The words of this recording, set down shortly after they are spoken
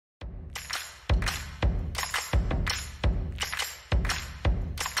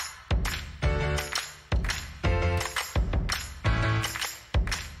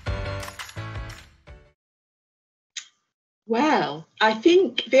Well, I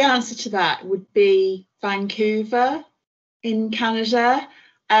think the answer to that would be Vancouver in Canada.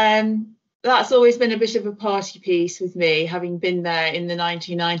 That's always been a bit of a party piece with me, having been there in the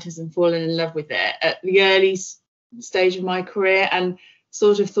 1990s and fallen in love with it at the early stage of my career, and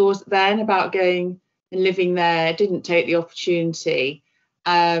sort of thought then about going and living there, didn't take the opportunity.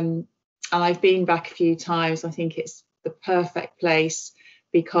 And I've been back a few times. I think it's the perfect place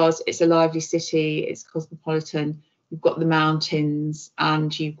because it's a lively city, it's cosmopolitan, you've got the mountains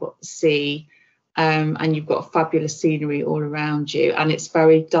and you've got the sea. And you've got fabulous scenery all around you, and it's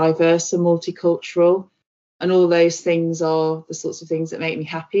very diverse and multicultural, and all those things are the sorts of things that make me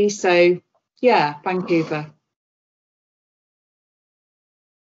happy. So yeah, Vancouver.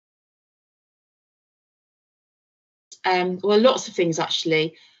 Well, lots of things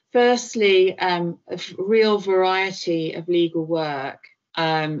actually. Firstly, a real variety of legal work.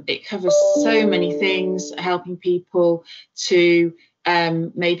 It covers so many things, helping people to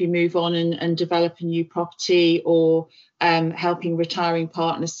maybe move on and develop a new property, or helping retiring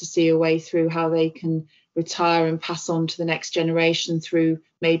partners to see a way through how they can retire and pass on to the next generation through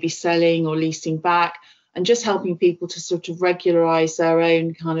maybe selling or leasing back, and just helping people to sort of regularise their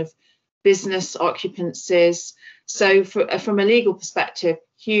own kind of business occupancies. So from a legal perspective,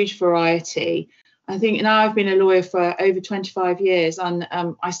 huge variety. I think now I've been a lawyer for over 25 years, and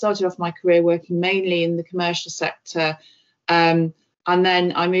I started off my career working mainly in the commercial sector. And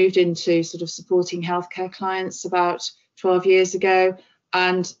then I moved into sort of supporting healthcare clients about 12 years ago.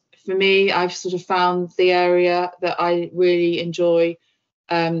 And for me, I've sort of found the area that I really enjoy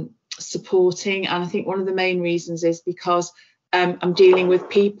supporting. And I think one of the main reasons is because I'm dealing with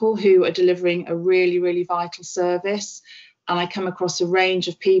people who are delivering a really, really vital service. And I come across a range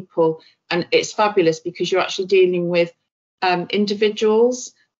of people, and it's fabulous because you're actually dealing with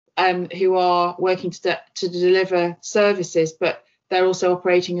individuals who are working to deliver services, but they're also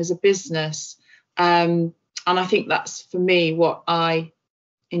operating as a business. And I think that's, for me, what I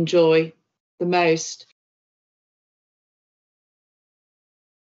enjoy the most.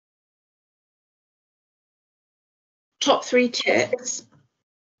 Top 3 tips.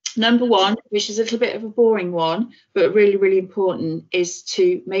 Number 1, which is a little bit of a boring one, but really, really important, is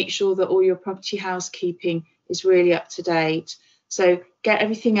to make sure that all your property housekeeping is really up to date. So get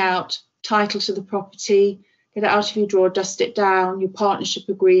everything out, title to the property, get it out of your drawer, dust it down, your partnership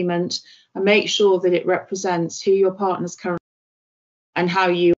agreement, and make sure that it represents who your partner's currently and how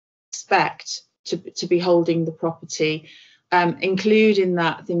you expect to be holding the property. Include in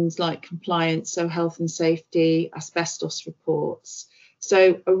that things like compliance, so health and safety, asbestos reports.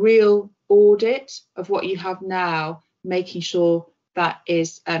 So a real audit of what you have now, making sure that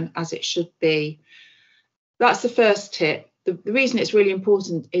is as it should be. That's the first tip. The reason it's really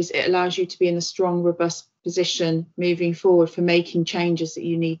important is it allows you to be in a strong, robust position moving forward for making changes that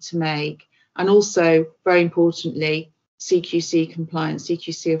you need to make. And also, very importantly, CQC compliance.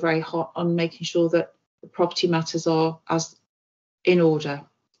 CQC are very hot on making sure that the property matters are as in order.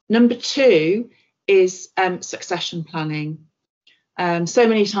 Number 2 is succession planning. So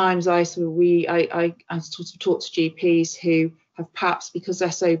many times I sort of talk to GPs who have, perhaps because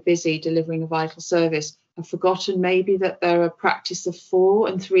they're so busy delivering a vital service, have forgotten maybe that they're a practice of 4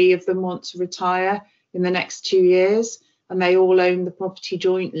 and 3 of them want to retire in the next 2 years, and they all own the property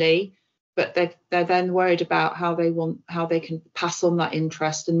jointly, but they're then worried about how they can pass on that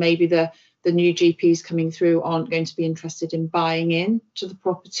interest, and maybe the new GPs coming through aren't going to be interested in buying in to the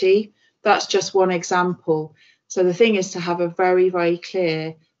property. That's just one example. So the thing is to have a very, very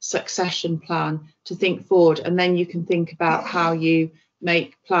clear succession plan to think forward, and then you can think about how you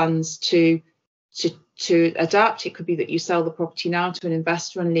make plans to adapt. It could be that you sell the property now to an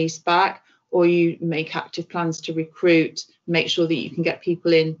investor and lease back, or you make active plans to recruit, make sure that you can get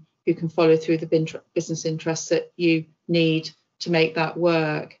people in who can follow through the business interests that you need to make that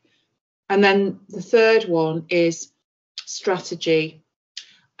work. And then the third one is strategy.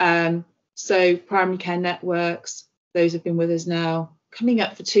 So primary care networks, those have been with us now coming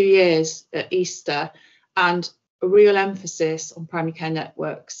up for 2 years at Easter, and a real emphasis on primary care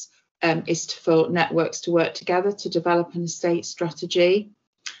networks is for networks to work together to develop an estate strategy.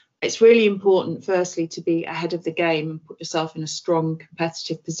 It's really important, firstly, to be ahead of the game and put yourself in a strong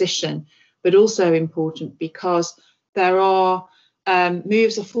competitive position, but also important because there are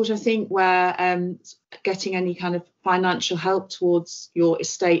moves afoot, I think, where getting any kind of financial help towards your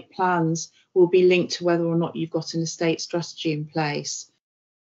estate plans will be linked to whether or not you've got an estate strategy in place.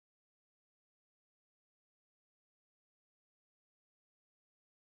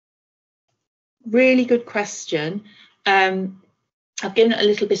 Really good question. I've given it a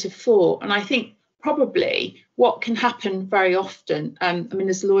little bit of thought, and I think probably what can happen very often, I mean,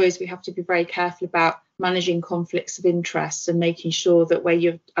 as lawyers, we have to be very careful about managing conflicts of interest and making sure that where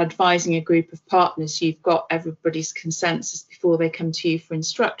you're advising a group of partners, you've got everybody's consensus before they come to you for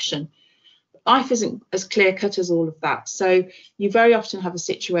instruction. Life isn't as clear cut as all of that. So you very often have a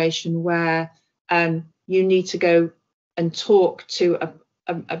situation where you need to go and talk to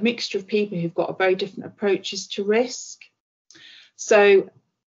a mixture of people who've got a very different approaches to risk. So,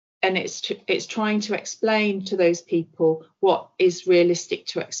 and it's trying to explain to those people what is realistic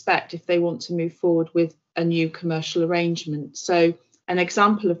to expect if they want to move forward with a new commercial arrangement. So an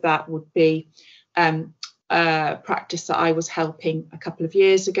example of that would be a practice that I was helping a couple of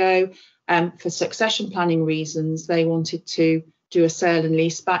years ago. For succession planning reasons, they wanted to do a sale and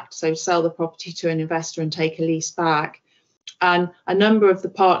lease back, so sell the property to an investor and take a lease back. And a number of the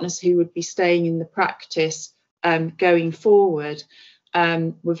partners who would be staying in the practice going forward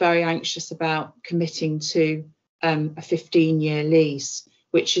were very anxious about committing to a 15-year lease,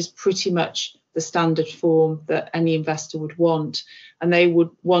 which is pretty much the standard form that any investor would want. And they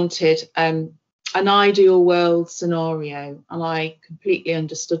wanted an ideal world scenario, and I completely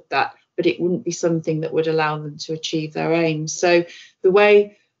understood that, but it wouldn't be something that would allow them to achieve their aims. So the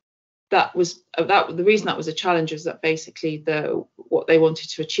way that was the reason that was a challenge was that basically what they wanted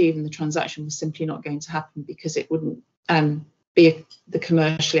to achieve in the transaction was simply not going to happen, because it wouldn't be the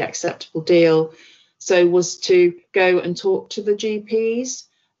commercially acceptable deal. So was to go and talk to the GPs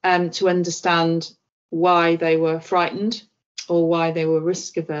to understand why they were frightened or why they were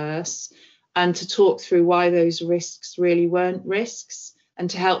risk averse, and to talk through why those risks really weren't risks, and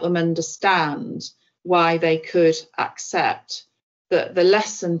to help them understand why they could accept the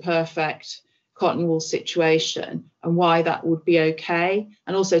less than perfect cotton wool situation and why that would be okay,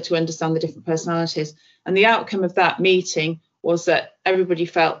 and also to understand the different personalities. And the outcome of that meeting was that everybody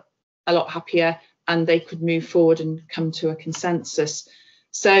felt a lot happier and they could move forward and come to a consensus.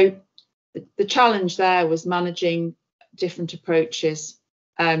 So the challenge there was managing different approaches.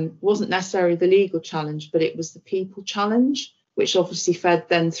 Wasn't necessarily the legal challenge, but it was the people challenge, which obviously fed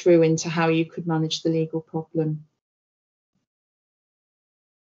then through into how you could manage the legal problem.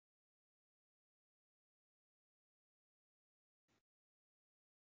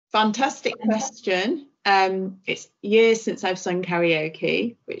 Fantastic question. It's years since I've sung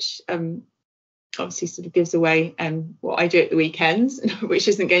karaoke, which obviously sort of gives away what I do at the weekends, which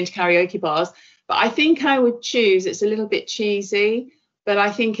isn't going to karaoke bars. But I think I would choose, it's a little bit cheesy, but I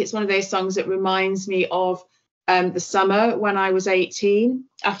think it's one of those songs that reminds me of the summer when I was 18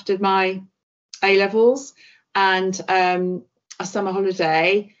 after my A-levels, and a summer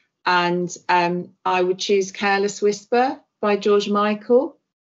holiday, and I would choose Careless Whisper by George Michael.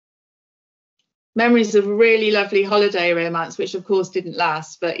 Memories of a really lovely holiday romance, which of course didn't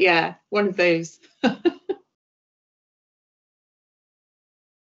last, but yeah, one of those.